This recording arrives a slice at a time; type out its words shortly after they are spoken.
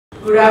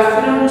Good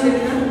afternoon,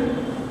 children.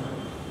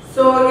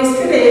 So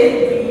yesterday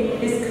we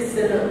discussed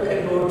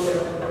about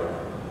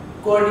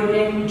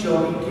coordinate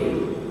geometry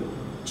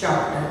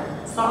chapter.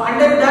 So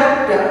under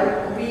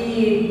that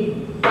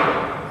we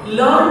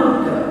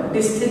learned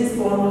distance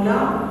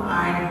formula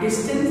and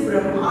distance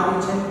from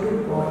origin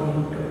to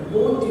point.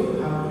 Both you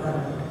have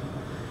learned.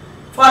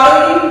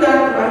 Following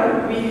that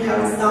one, we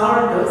have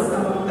solved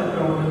some of the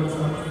problems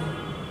also.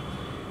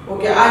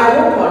 Okay, I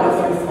hope all of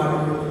you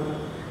follow.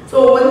 So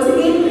once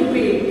again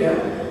repeat,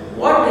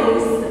 what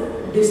is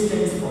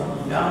distance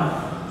formula?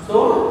 So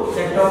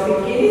the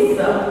topic is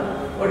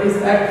what is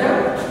that?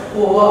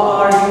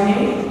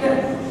 Ordinate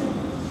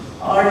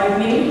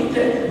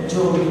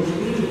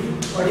geometry.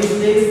 What is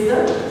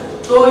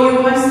this? So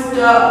you must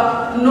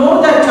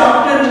know the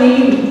chapter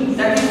name.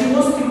 That is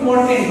most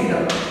important.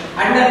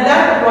 Under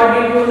that, what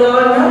did you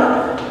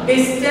learn?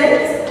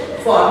 Distance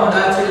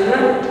formula,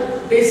 children.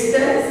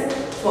 Distance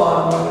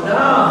formula.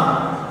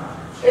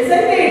 Isn't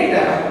it?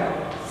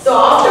 So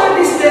after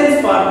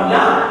distance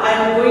formula, I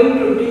am going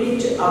to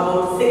teach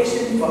about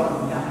section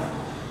formula.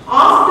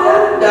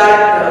 After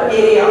that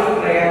area of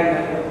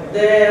triangle,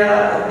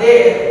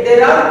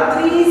 there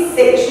are three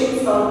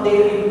sections of the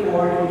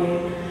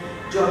coordinate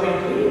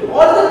geometry.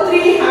 All the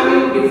three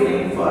having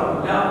different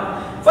formula.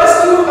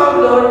 First you have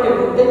learned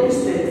about the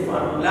distance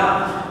formula.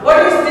 What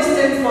is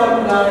distance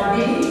formula? D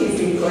is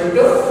equal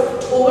to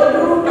over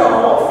root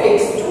of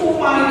x2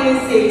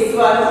 minus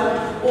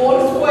x1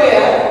 whole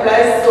square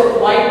plus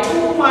y2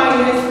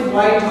 minus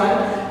y1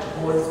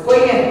 whole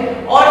square.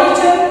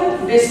 Origin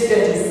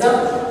distance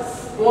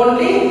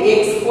only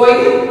x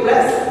square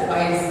plus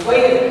y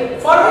square.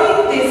 Following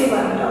this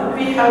one,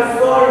 we have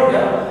solved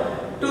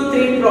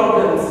 2-3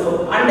 problems. So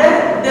under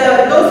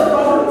those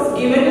problems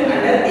given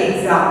under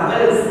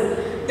examples.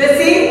 The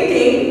same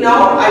thing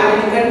now I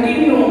will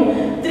continue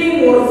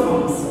 3 more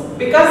forms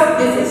because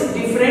this is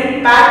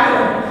different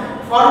pattern.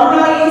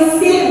 Formula is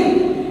same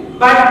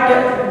but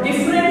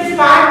different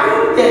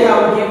pattern they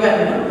have given.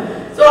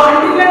 So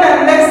until and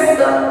unless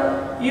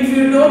if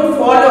you don't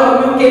follow,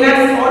 you cannot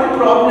solve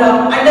problem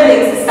under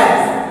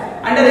exercise.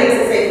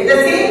 The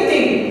same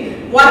thing.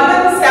 One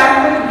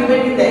sample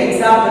given in the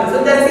example. So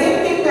the same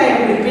thing I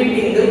am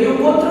repeating. You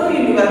go through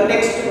in your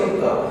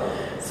textbook.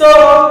 So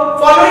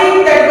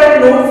following that one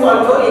notes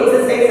also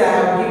exercise I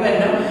have given.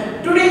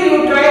 Today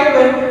you try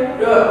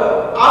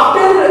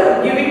after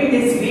giving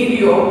this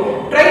video,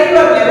 try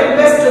your level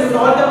best to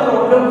solve the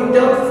problem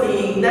without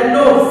seeing the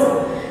notes.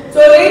 So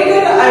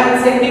later I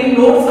am sending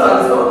notes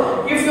also.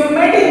 If you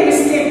made a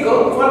mistake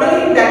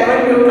following that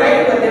one, you try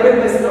your level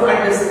best to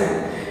understand.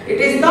 It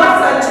is not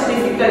such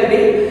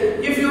difficulty.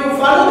 If you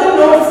follow the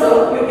notes,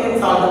 you can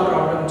solve the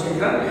problem,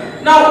 children.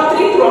 Now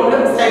 3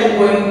 problems I am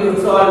going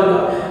to solve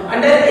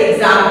under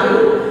example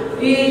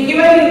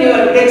given in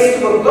your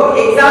textbook.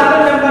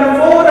 Example number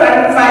 4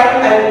 and 5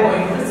 I am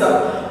going to solve.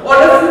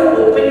 All of you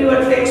open your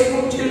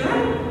textbook, children.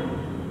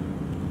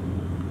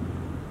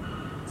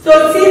 So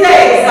see the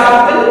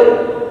example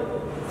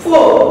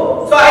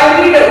 4. So I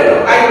will read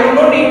it. I do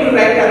not need to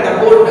write on the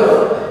board.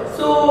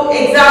 So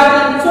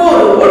example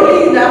 4. What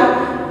is the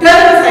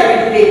terms I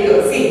will take?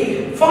 See,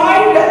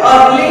 find a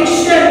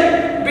relation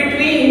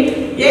between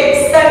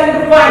x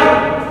and y.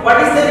 What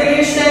is the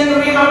relation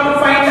we have to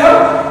find out?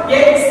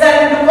 X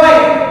and y.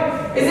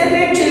 Isn't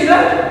it,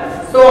 children?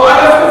 So all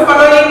of you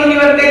following in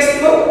your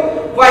textbook.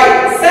 Y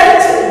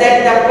such that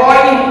the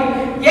point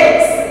x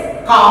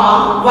comma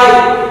y,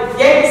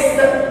 x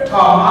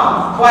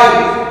comma y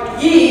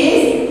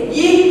is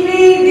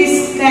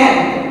equidistant.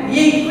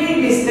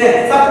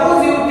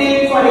 Suppose you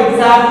take for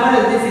example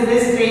this is a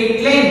straight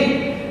line.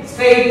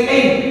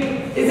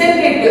 Isn't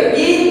it?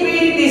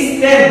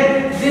 Equidistant.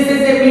 This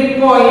is a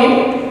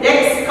midpoint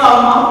x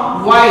comma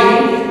y.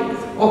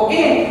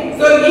 Okay.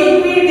 So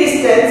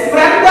equidistance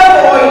from the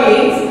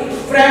points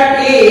from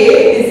A,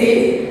 this is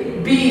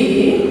B,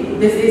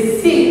 this is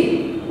C.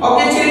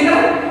 Okay,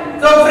 children.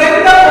 So from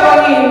the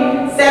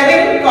point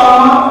 7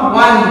 comma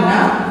 1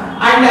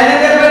 and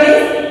another one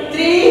is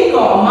 3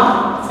 comma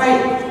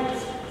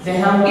 5. They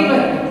have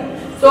given.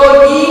 So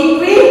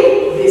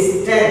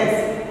equidistance.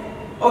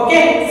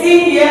 Okay, see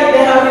here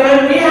they have given.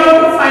 We have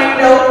to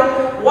find out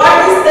what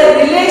is the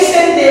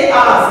relation they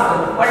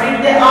asked. What did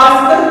they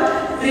ask?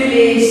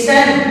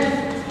 Relation.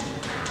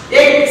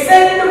 X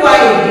and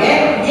y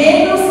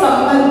ಏನು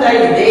ಸಂಬಂಧ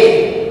ಇದೆ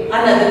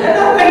ಅನ್ನೋದನ್ನ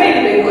ನಾವು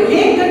ಕಂಡುಹಿಡಿಯಬೇಕು.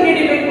 ಹೇಗೆ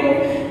ಕಂಡುಹಿಡಿಯಬೇಕು?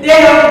 They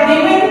have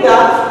given the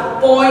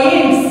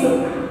points,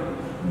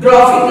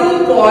 graphical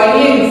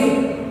points,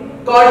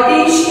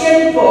 Cartesian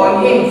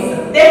points.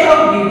 They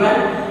have given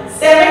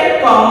 7,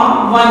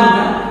 1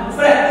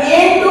 from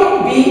A to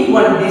B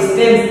one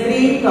distance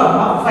 3,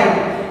 5.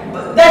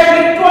 That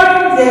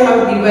midpoint they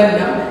have given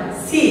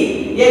C,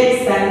 X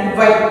and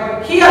Y.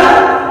 Here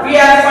we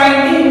are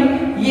finding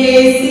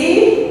AC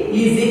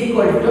is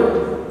equal to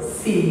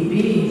CB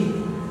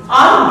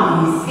or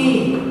BC.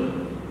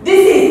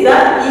 This is the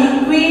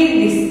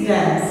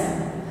equidistance.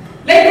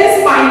 Let us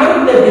find out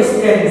the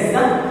distance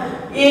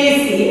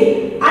AC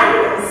and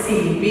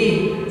CB.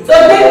 So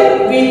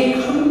then we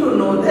come to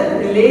know the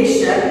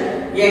relation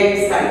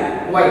x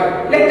and y.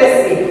 Let us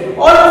see.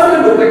 All of you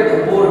look at the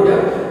board.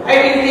 I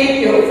will take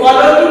you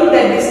following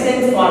the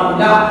distance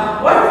formula.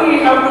 What we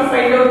have to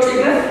find out,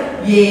 children?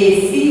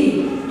 AC.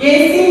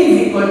 AC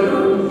is equal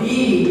to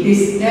D,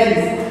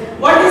 distance.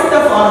 What is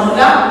the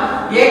formula?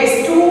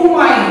 x2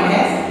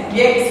 minus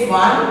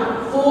x1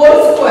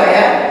 whole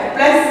square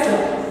plus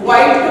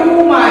y2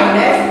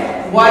 minus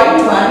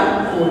y1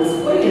 whole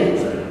square.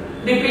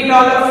 Repeat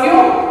all of you.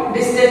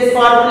 Distance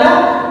formula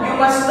you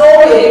must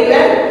know very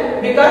well,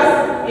 because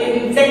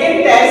in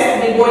second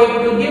test we are going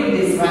to give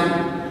this one.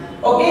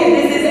 Okay,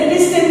 this is a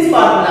distance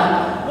formula.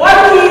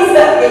 What is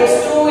the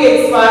x2,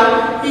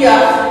 x1? Here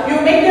you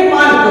make a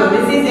marker.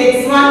 This is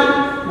x1,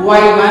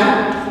 y1.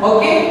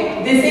 Okay,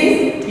 this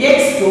is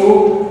x2,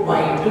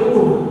 y2.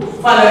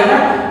 Follow it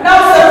up. Now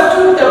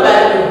substitute the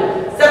value.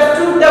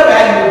 Substitute the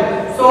value.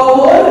 So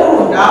whole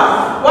root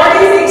of what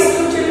is x2,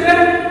 children?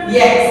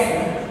 X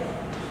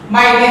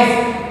minus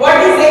what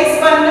is x1?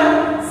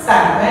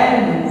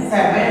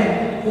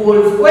 7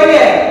 whole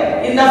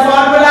square. In the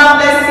formula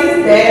plus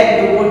is there,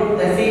 you put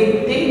the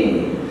same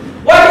thing.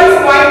 What is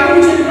y2,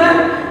 children?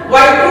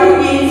 y2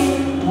 is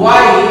y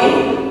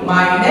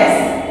minus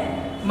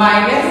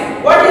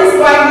what is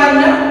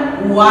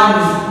y1?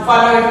 1.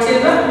 Follow it,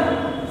 children.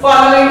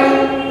 Follow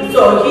it.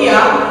 So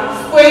here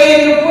square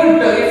you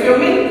put. If you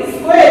mean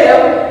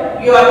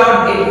square, you are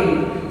not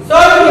getting. So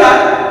here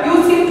you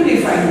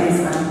simplify this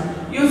one.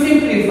 You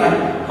simplify.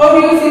 How do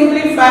you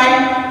simplify?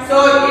 So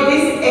it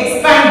is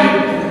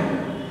expanded.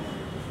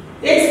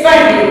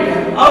 Expand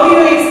it. How do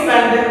you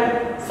expand it?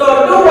 So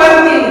do one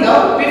thing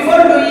now.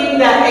 Before doing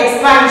the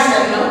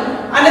expansion,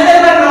 another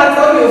one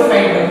also you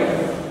find out.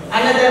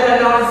 Another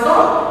one also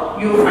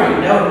you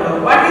find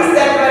out. What is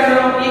that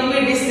one?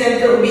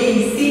 Equidistant to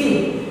BC.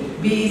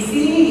 BC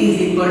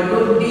is equal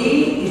to D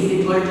is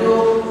equal to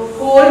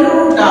whole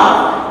root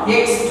of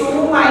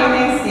x2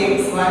 minus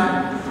x1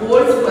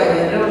 whole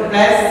square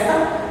plus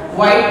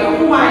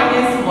y2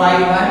 minus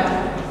y1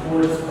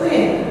 whole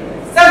square.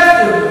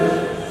 Substitute.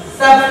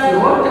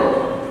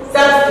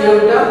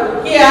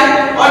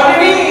 Here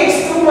already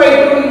x2,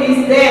 y2 is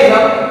there.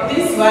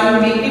 This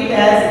one make it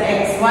as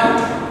x1,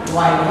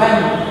 y1.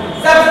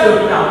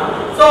 Substitute now.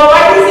 So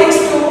what is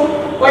x2?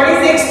 What is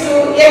x2?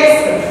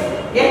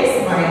 X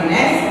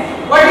minus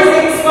what is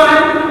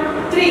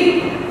x1?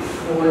 3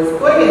 whole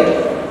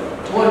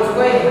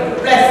square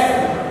plus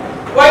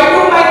y2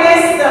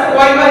 minus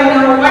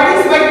y1. What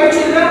is y2,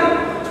 children?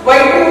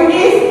 y2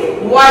 is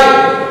y.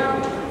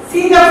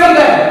 See the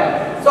figure.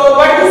 So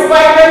what is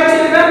y1,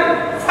 children?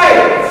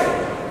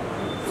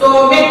 5. So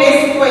make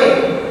a square.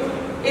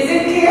 Is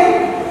it clear?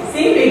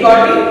 See, we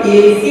got it.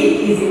 AC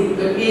is equal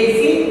to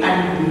AC and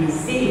BC.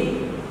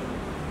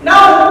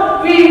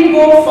 Now we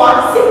go for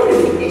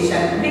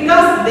simplification,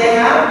 because they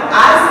have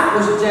asked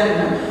question.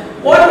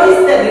 What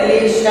is the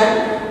relation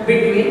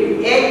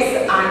between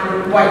x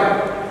and y?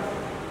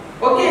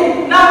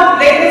 Okay. Now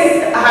let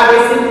us have a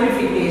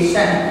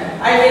simplification.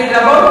 I will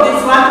rub out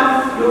this one.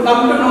 You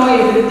come to know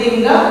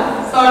everything.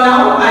 So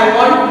now I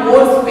want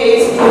more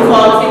space to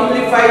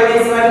simplify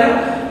this one.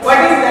 What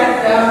is that?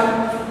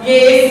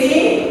 AC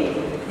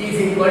is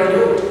equal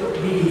to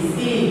BC.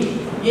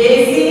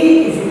 AC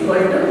is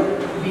equal to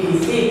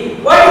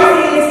BC. What is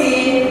AC?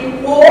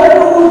 Whole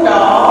root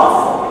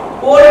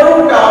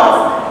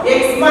of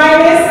x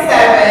minus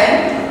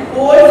 7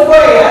 whole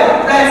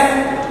square plus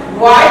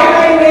y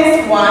minus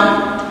 1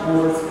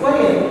 whole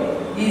square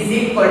is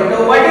equal to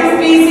what is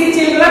BC,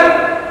 children?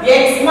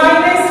 X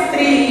minus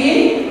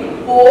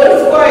 3 whole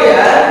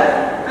square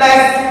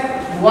plus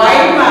y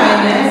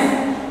minus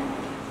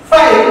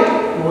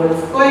 5 whole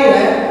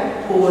square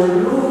whole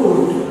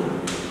root.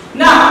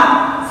 Now,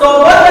 so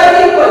both are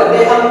equal,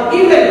 they have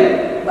given,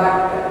 but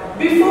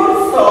before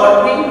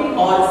solving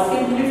or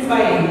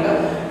simplifying,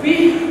 we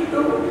have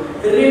to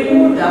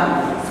remove the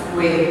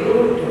square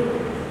root.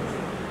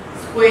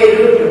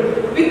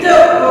 With the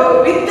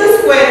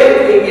square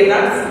root, we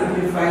cannot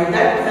simplify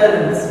the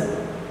terms.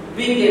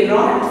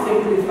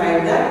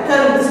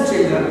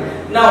 Children.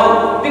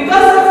 Now,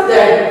 because of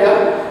that,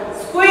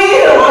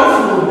 square on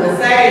both the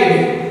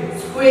sides.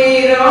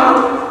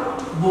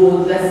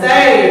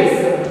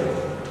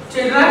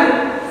 Children,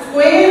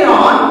 square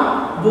on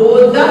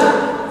both the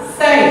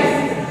sides.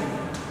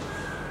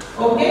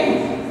 Okay.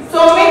 So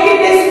make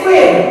it a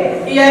square.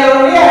 Here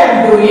only I am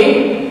doing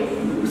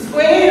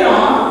square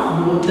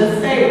on both the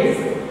sides.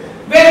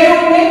 When you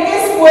make a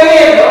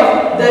square,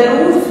 the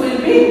roots will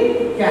be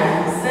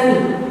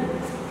cancelled.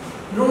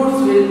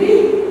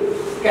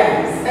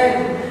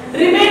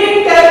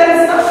 Remaining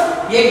terms of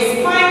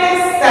x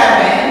minus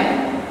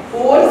 7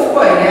 whole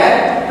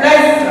square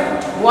plus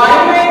y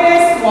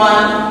minus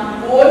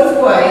 1 whole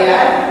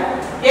square,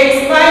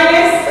 x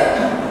minus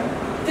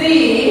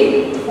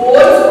 3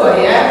 whole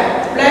square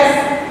plus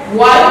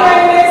y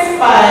minus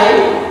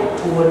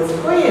 5 whole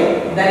square.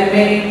 The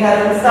remaining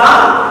terms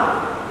are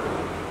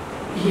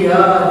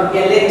here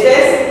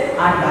LHS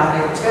and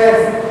RHS.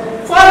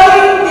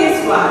 Following this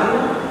one,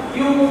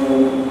 you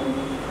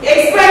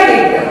expand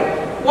it.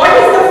 What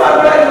is the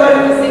formula you are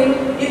using?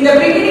 In the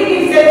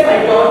beginning itself,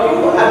 I taught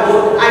you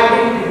about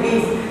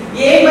identities.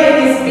 A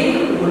minus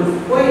B whole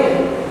square.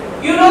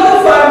 You know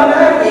the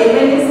formula A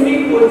minus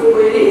B whole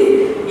square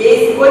is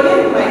A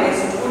square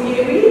minus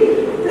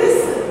 2AB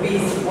plus B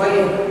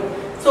square.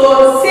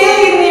 So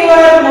say in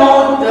your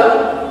mouth,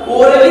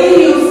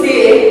 orally you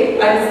say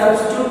and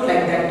substitute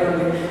like that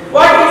only.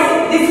 What is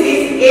it? This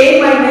is A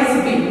minus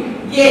B.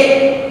 A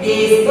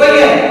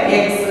square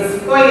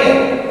x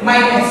square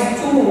minus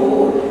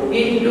 2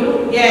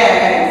 into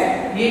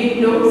x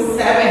into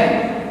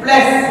 7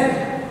 plus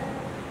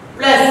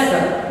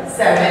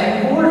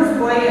 7 whole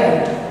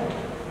square.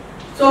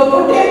 So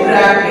put a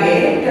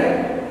bracket,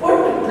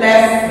 put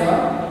plus,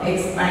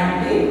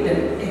 expand it.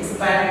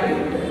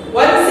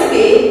 Once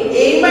again, A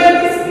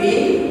minus B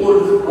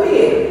whole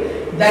square.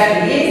 That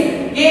is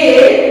A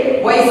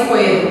y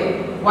square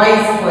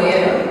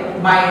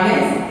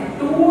minus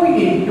 2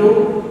 into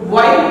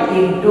y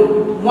into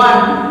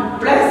 1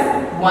 plus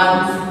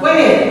 1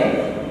 square.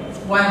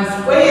 1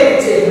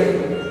 square children.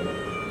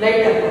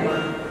 Light up.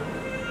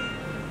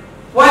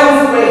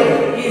 1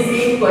 square is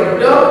equal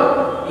to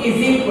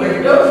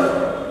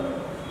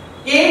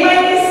A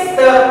minus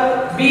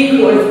B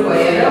whole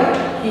square.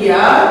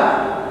 Here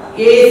A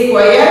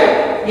square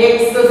x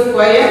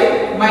square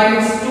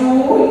minus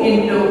 2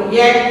 into x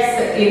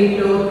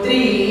into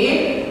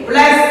 3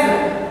 plus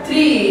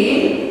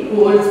 3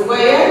 whole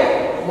square.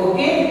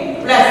 Okay,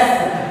 plus.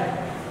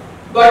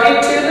 Got it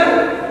children?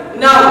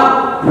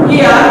 Now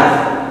here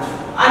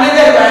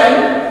another one,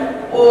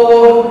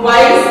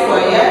 y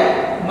square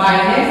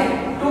minus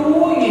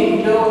 2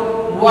 into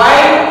y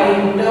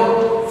into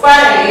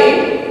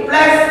 5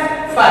 plus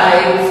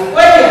 5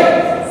 square.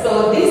 So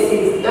this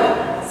is the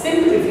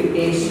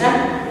simplification.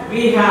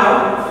 We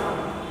have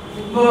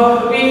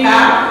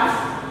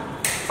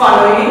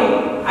following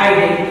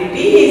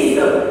identities.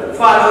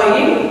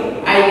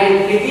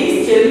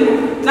 Children.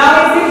 Now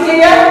is it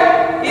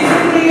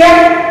clear?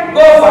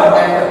 Go for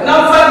that. Now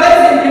further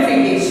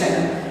simplification.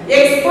 X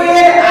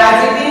square as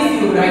it is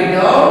you write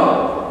down.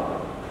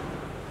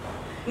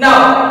 Now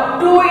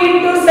 2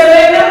 into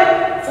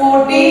 7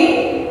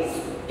 14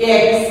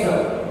 x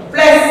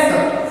plus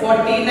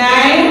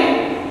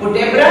 49 put a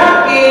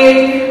bracket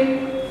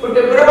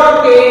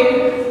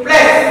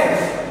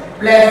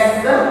plus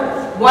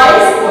y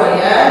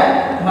square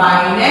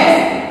minus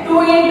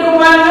 2 into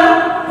 1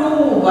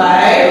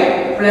 2y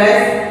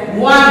plus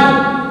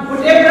 1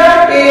 put a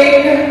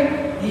bracket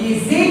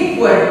is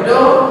equal to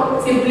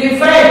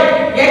simplified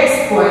x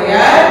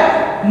square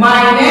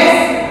minus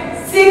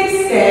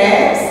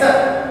 6x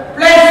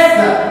plus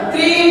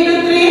 3 into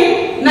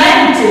 3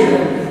 9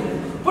 children.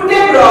 Put a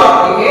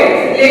bracket,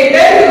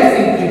 later you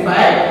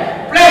simplify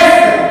plus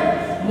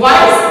y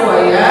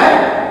square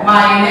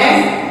minus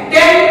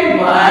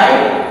 10y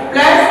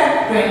plus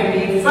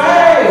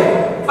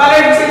 25.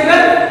 Followed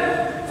children?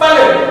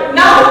 Followed.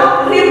 Now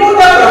remove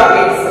the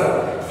brackets.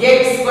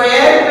 X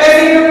square plus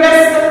into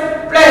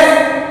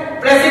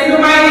plus into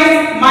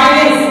minus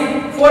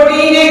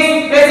 14x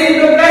plus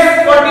into plus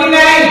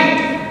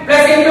 49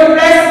 plus into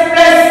plus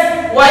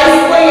y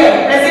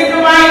square plus into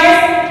minus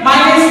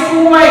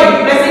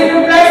 2y plus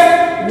into plus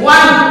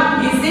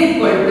 1 is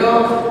equal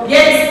to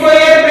x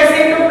square plus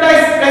into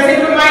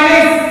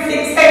minus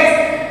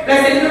 6x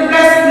plus into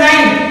plus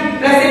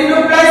 9 plus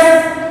into plus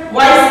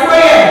y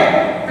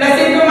square plus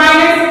into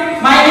minus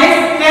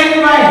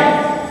 10y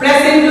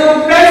plus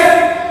into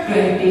plus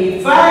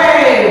 25.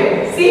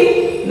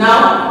 See now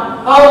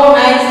how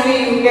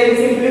nicely you can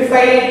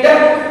simplify it.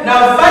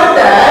 Now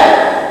further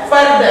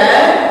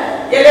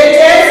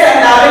LHS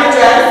and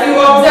RHS you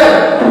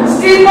observe.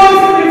 Still more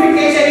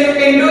simplification you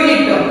can do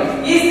it.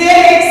 Is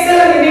there x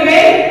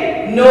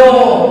anyway?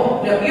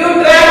 No.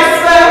 You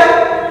transfer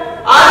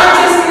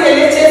RHS to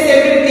LHS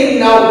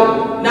everything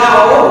now.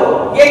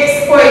 Now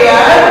x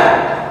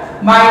square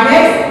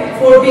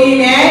minus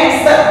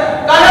 14x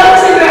color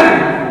children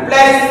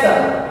plus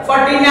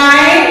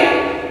 49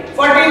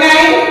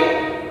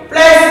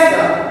 plus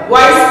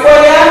y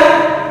square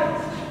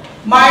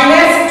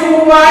minus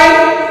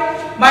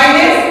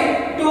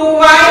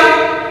 2y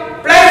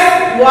plus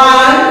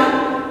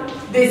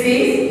 1. This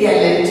is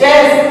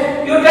LHS.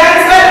 You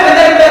transfer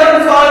other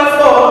terms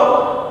also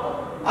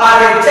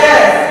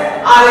RHS.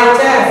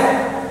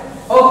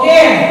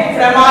 Okay,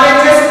 from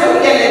RHS to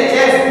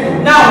LHS.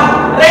 Now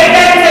right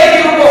hand side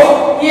you go.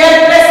 Here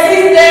plus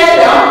is there.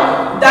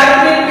 That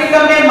will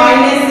become a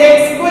minus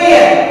x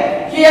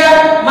square.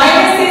 Here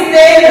minus is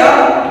there.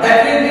 That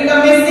will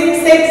become a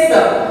 6x.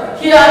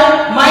 Here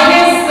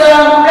minus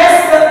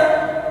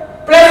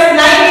plus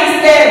 9 is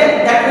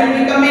there. That will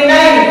become a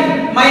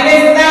 9.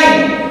 Minus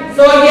 9.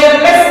 So here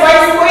plus y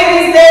square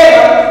is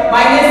there.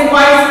 Minus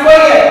y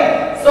square.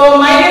 So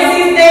minus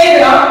is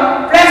there.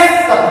 Plus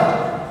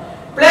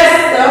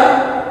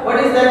what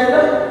is that?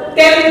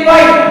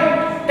 10y.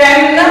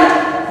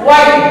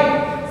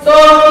 So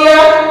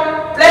here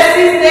plus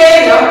is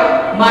there.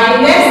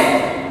 Minus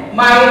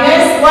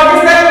what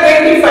is that?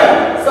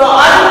 25. So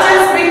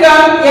RHS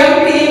become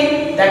empty.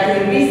 That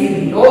will be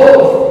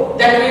 0.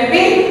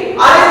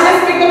 RHS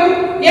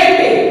become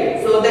empty.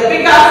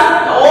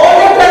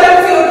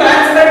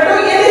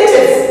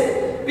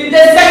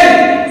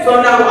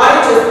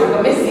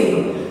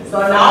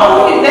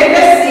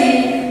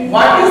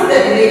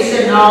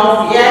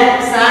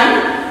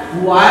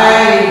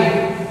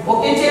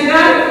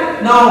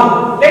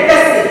 Now let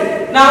us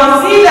see.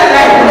 Now see the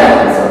like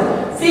terms.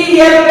 See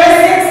here plus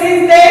x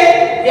is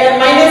there, here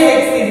minus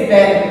x is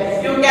there.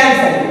 You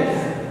cancel it.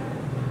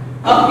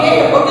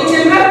 Okay, okay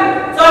children.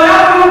 So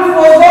now you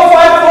go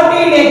for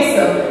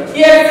 14x.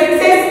 Here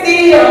 6x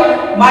is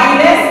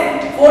minus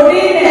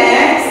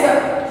 14x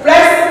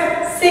plus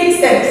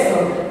 6x.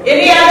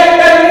 Any other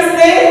term is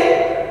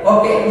there?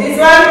 Okay, this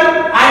one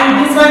and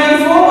this one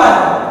is over.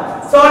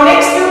 So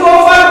next you go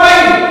for y.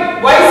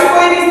 Y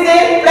square is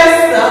there plus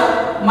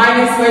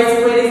minus y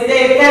square is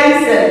there.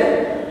 Cancel.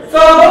 So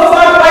go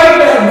for y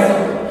terms.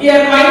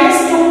 Here minus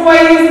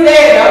 2y is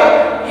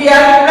there.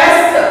 Here plus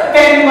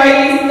 10y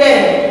is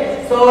there.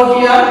 So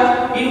here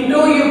into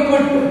you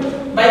put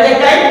by the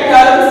type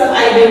terms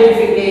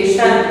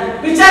identification.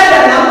 Which are the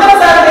numbers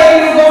are there?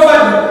 You go for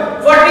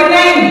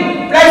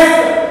 49 plus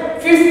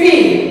 50.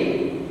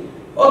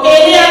 Okay,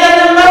 any other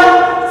number?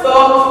 So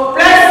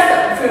plus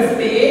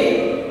 50.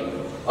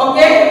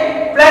 Okay,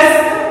 plus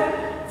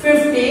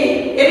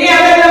 50. Any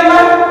other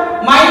number?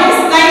 Minus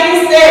 9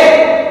 is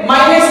there.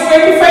 Minus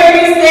 25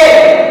 is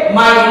there.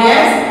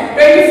 Minus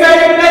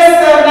 25 plus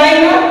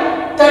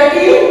 9,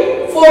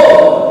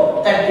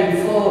 34.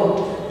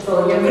 34. So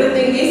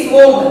everything is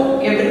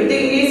over.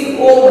 Everything is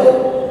over.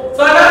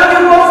 So now you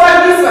go for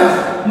this one.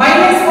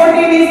 Minus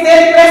 14 is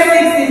there, plus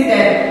 6 is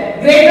there.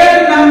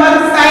 Greater number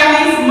sign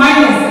is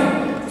minus.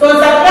 So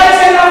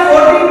subtraction of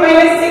 14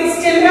 minus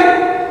 6 children.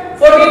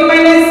 14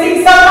 minus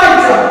 6 how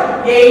much?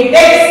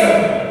 8x.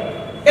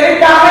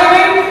 Correct? How I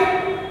write?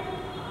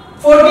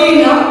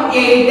 14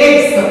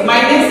 8x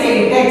minus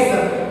 8x.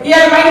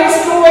 Here minus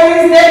 2y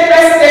is there,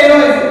 plus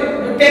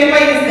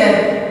 10y is there.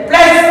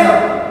 Plus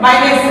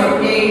minus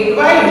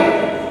 8y.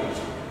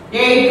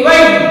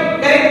 8y.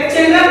 Correct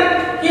children?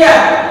 Here.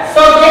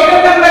 So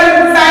greater number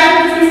sign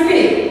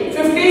 50.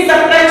 50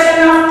 subtraction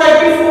of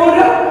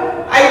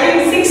 34. I think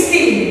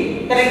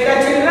 16.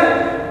 Correct children?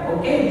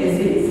 Okay, this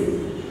is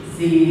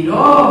 0.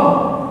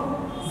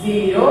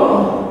 0.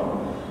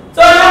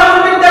 So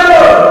now put the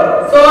board.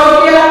 So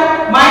here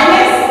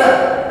minus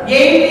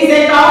 8 is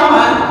a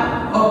common.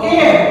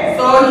 Okay.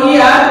 So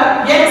here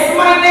x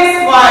minus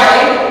y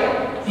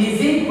is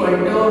equal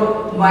to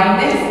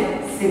minus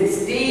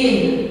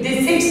 16. This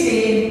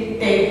 16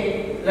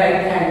 take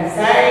right hand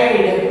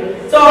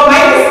side. So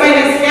minus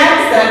minus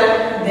cancel.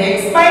 The x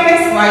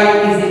minus y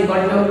is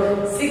equal to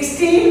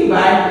 16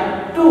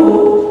 by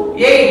 2.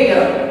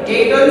 8.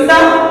 8 on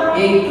the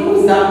 8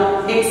 2 the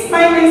x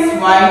minus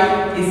y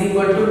is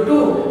equal to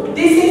 2.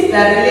 This is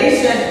the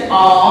relation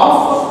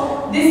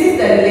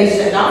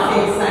of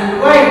x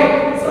and y.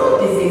 So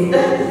this is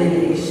the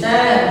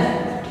relation.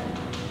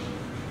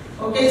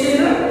 Okay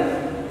children.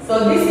 So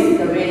this is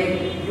the way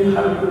you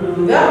have to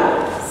do the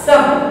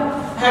sum.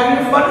 Have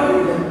you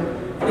followed it?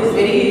 It is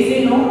very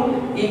easy, no?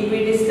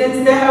 Equidistance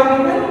they have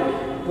given.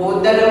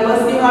 Both the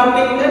numbers you have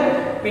taken.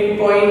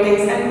 Midpoint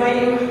x and y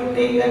you have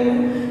taken.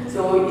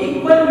 So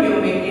equal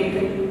you make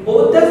it.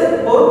 Both the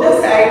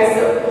sides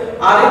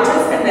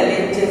RHS and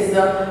LHS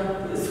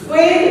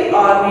square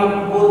or make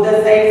both the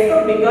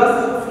sides because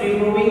of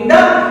removing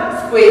the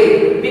square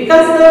root.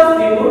 Because of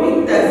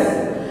removing the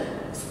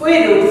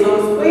square root, so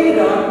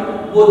square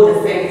on both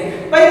the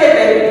sides. By the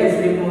time it is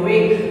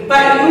removing,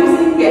 by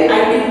using the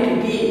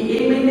identity a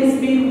minus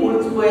b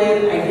whole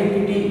square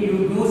identity, you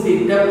use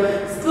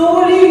it.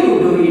 Slowly you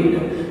do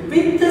it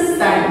with the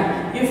sign.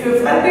 If you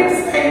forget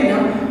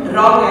sign,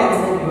 wrong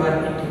answer you are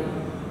getting.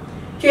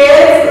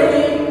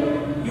 Carefully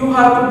you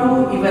have to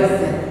do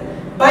yourself.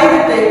 By the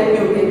time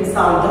you can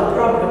solve the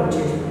problem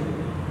children.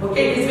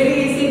 Okay, it is very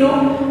easy, no?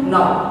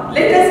 Now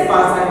let us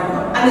pass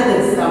on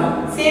another sum.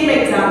 Same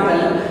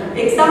example.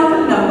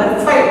 Example number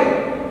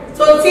 5.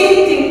 So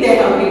same thing they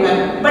have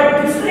given,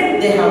 but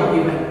different they have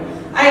given.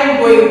 I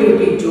am going to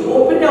teach you.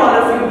 Open all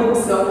of your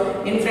books.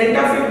 In front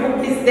of your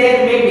book is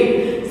there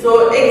maybe.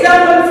 So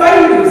example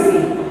 5 you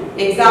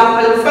see.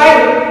 Example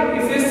 5.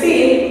 If you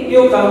see,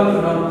 you come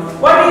to know.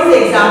 What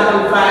is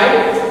example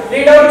 5?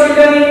 Read out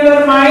children in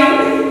your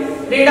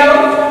mind. Read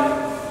out.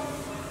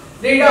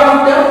 Read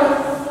out.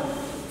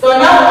 So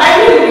now I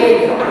will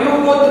read. You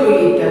go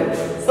through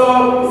it. So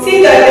see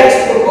the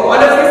textbook. All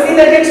of you see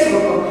the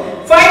textbook.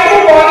 Find a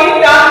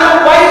point on the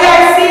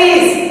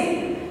y-axis.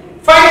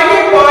 Find a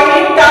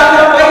point on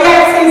the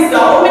y-axis.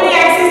 How many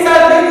axes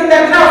are there in the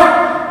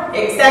graph?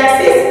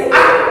 X-axis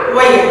and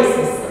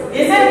y-axis.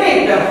 Isn't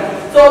it?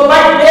 So,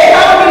 but they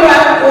have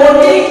given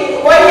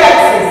only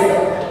y-axis.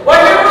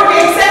 What about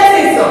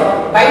x-axis?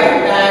 By the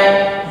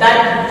time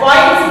that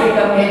points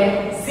become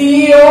a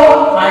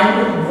 0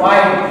 and y.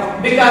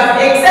 Because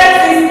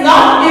x-axis is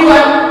not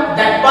given,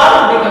 that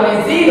part become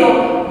a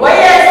 0.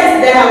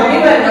 Y-axis they have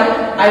given.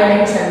 I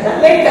mentioned the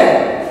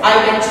letter.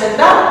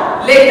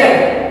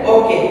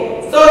 Okay.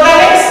 So the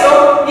next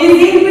is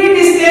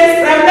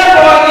equidistance from the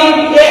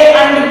point A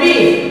and B.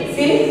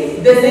 See,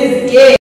 this is A.